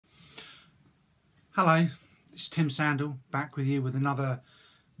Hello, it's Tim Sandle back with you with another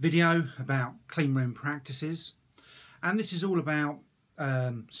video about clean room practices, and this is all about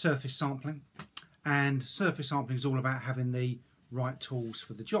surface sampling. And surface sampling is all about having the right tools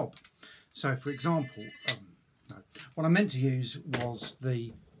for the job. So for example, what I meant to use was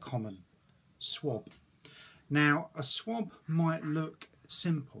the common swab. Now a swab might look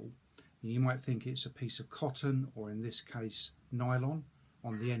simple. You might think it's a piece of cotton, or in this case nylon,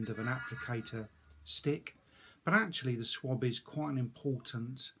 on the end of an applicator stick, but actually the swab is quite an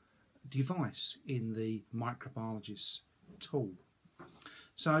important device in the microbiologist's tool.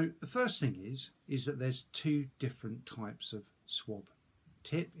 So the first thing is that there's two different types of swab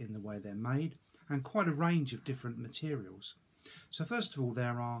tip in the way they're made, and quite a range of different materials. So first of all,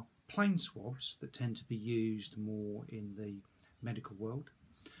 there are plain swabs that tend to be used more in the medical world,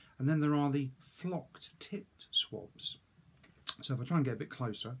 and then there are the flocked tipped swabs. So if I try and get a bit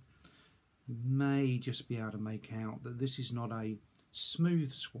closer, you may just be able to make out that this is not a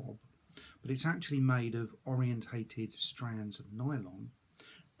smooth swab, but it's actually made of orientated strands of nylon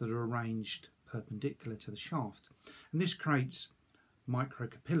that are arranged perpendicular to the shaft. And this creates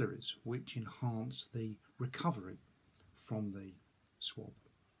microcapillaries which enhance the recovery from the swab.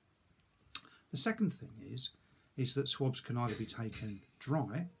 The second thing is that swabs can either be taken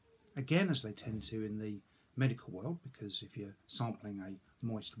dry, again as they tend to in the medical world, because if you're sampling a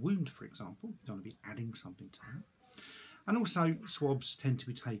moist wound, for example, you don't want to be adding something to that. And also swabs tend to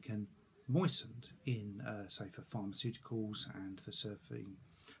be taken moistened in, say, for pharmaceuticals and for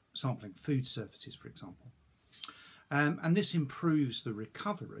sampling food surfaces, for example. And this improves the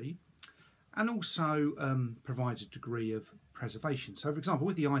recovery and also provides a degree of preservation. So, for example,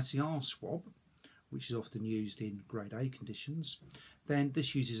 with the ICR swab, which is often used in grade A conditions, then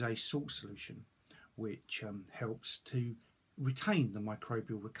this uses a salt solution, which helps to retain the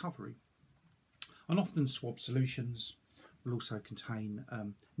microbial recovery. And often swab solutions will also contain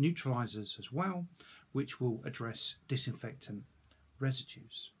neutralizers as well, which will address disinfectant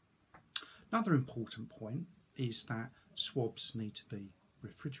residues. Another important point is that swabs need to be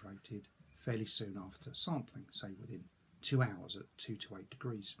refrigerated fairly soon after sampling, say within 2 hours at 2 to 8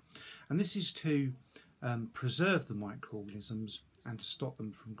 degrees. And this is to preserve the microorganisms and to stop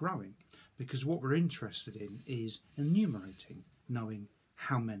them from growing, because what we're interested in is enumerating, knowing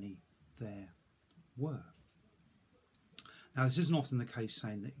how many there were. Now this isn't often the case,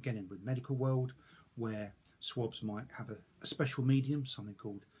 saying that again with medical world, where swabs might have a special medium, something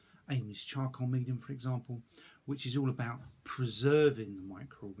called Amy's charcoal medium, for example, which is all about preserving the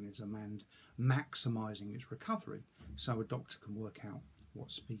microorganism and maximising its recovery, so a doctor can work out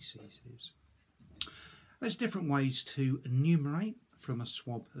what species it is. There's different ways to enumerate from a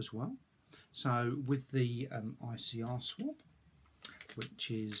swab as well. So with the ICR swab, which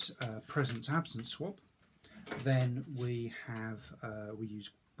is presence-absence swab, then we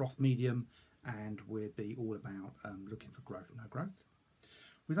use broth medium, and we'll be all about looking for growth, no growth.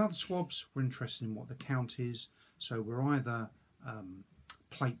 With other swabs, we're interested in what the count is, so we'll either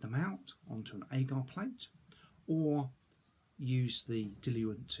plate them out onto an agar plate, or use the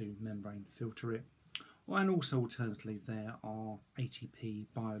diluent to membrane filter it. And also alternatively, there are ATP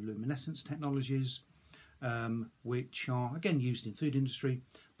bioluminescence technologies, which are again used in food industry,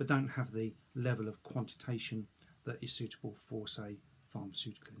 but don't have the level of quantitation that is suitable for, say,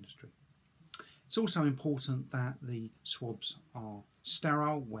 pharmaceutical industry. It's also important that the swabs are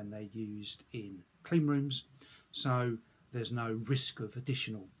sterile when they're used in clean rooms, so there's no risk of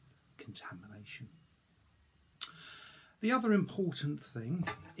additional contamination. The other important thing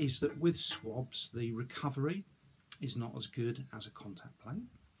is that with swabs, the recovery is not as good as a contact plate.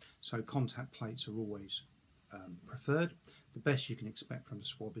 So contact plates are always preferred. The best you can expect from a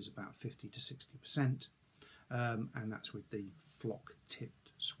swab is about 50 to 60%, and that's with the flock-tipped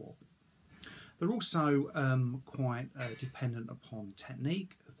swab. They're also quite dependent upon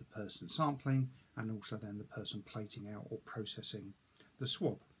technique of the person sampling, and also then the person plating out or processing the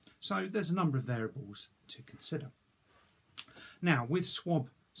swab. So there's a number of variables to consider. Now, with swab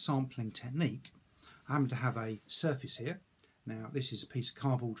sampling technique, I happen to have a surface here. Now, this is a piece of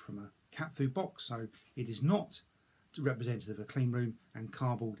cardboard from a cat food box, so it is not representative of a clean room, and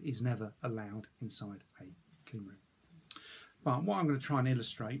cardboard is never allowed inside a clean room. But what I'm going to try and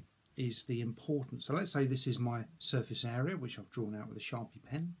illustrate is the importance. So let's say this is my surface area, which I've drawn out with a Sharpie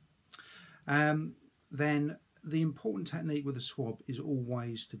pen. Then the important technique with a swab is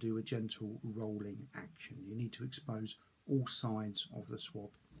always to do a gentle rolling action. You need to expose all sides of the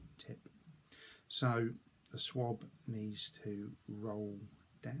swab tip. So the swab needs to roll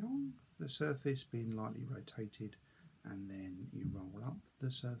down the surface, being lightly rotated, and then you roll up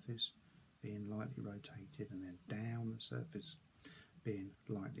the surface being lightly rotated, and then down the surface being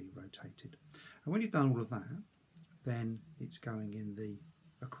lightly rotated. And when you've done all of that, then it's going in the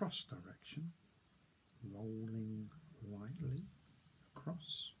across direction, rolling lightly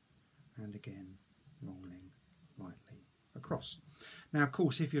across, and again rolling lightly across. Now, of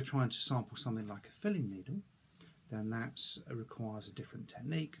course, if you're trying to sample something like a filling needle, then that requires a different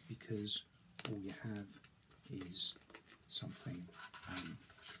technique, because all you have is something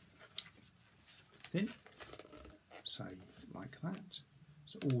thin, say like that.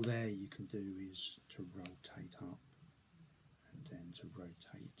 So all there you can do is to rotate up and then to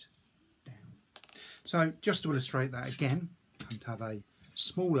rotate down. So just to illustrate that again, I'm going to have a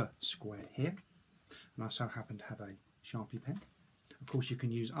smaller square here, and I so happen to have a Sharpie pen. Of course, you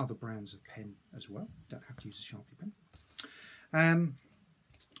can use other brands of pen as well. You don't have to use a Sharpie pen.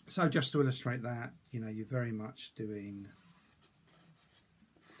 So just to illustrate that, you're very much doing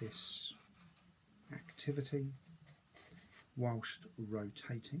this activity whilst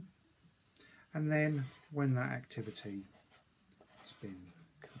rotating, and then when that activity has been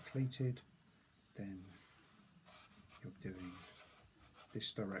completed, then you're doing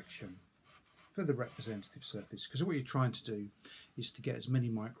this direction for the representative surface, because what you're trying to do is to get as many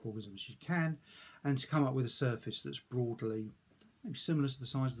microorganisms as you can and to come up with a surface that's broadly maybe similar to the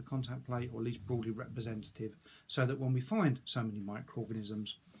size of the contact plate, or at least broadly representative, so that when we find so many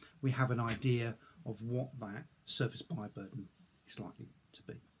microorganisms, we have an idea of what that surface bioburden is likely to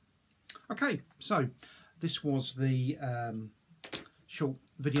be. Okay, so this was the short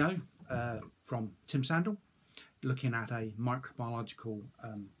video from Tim Sandle looking at a microbiological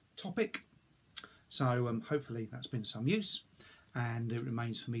topic. So hopefully that's been some use, and it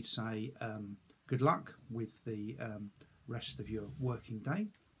remains for me to say good luck with the rest of your working day.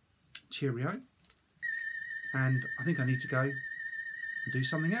 Cheerio. And I think I need to go and do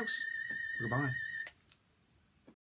something else. Goodbye.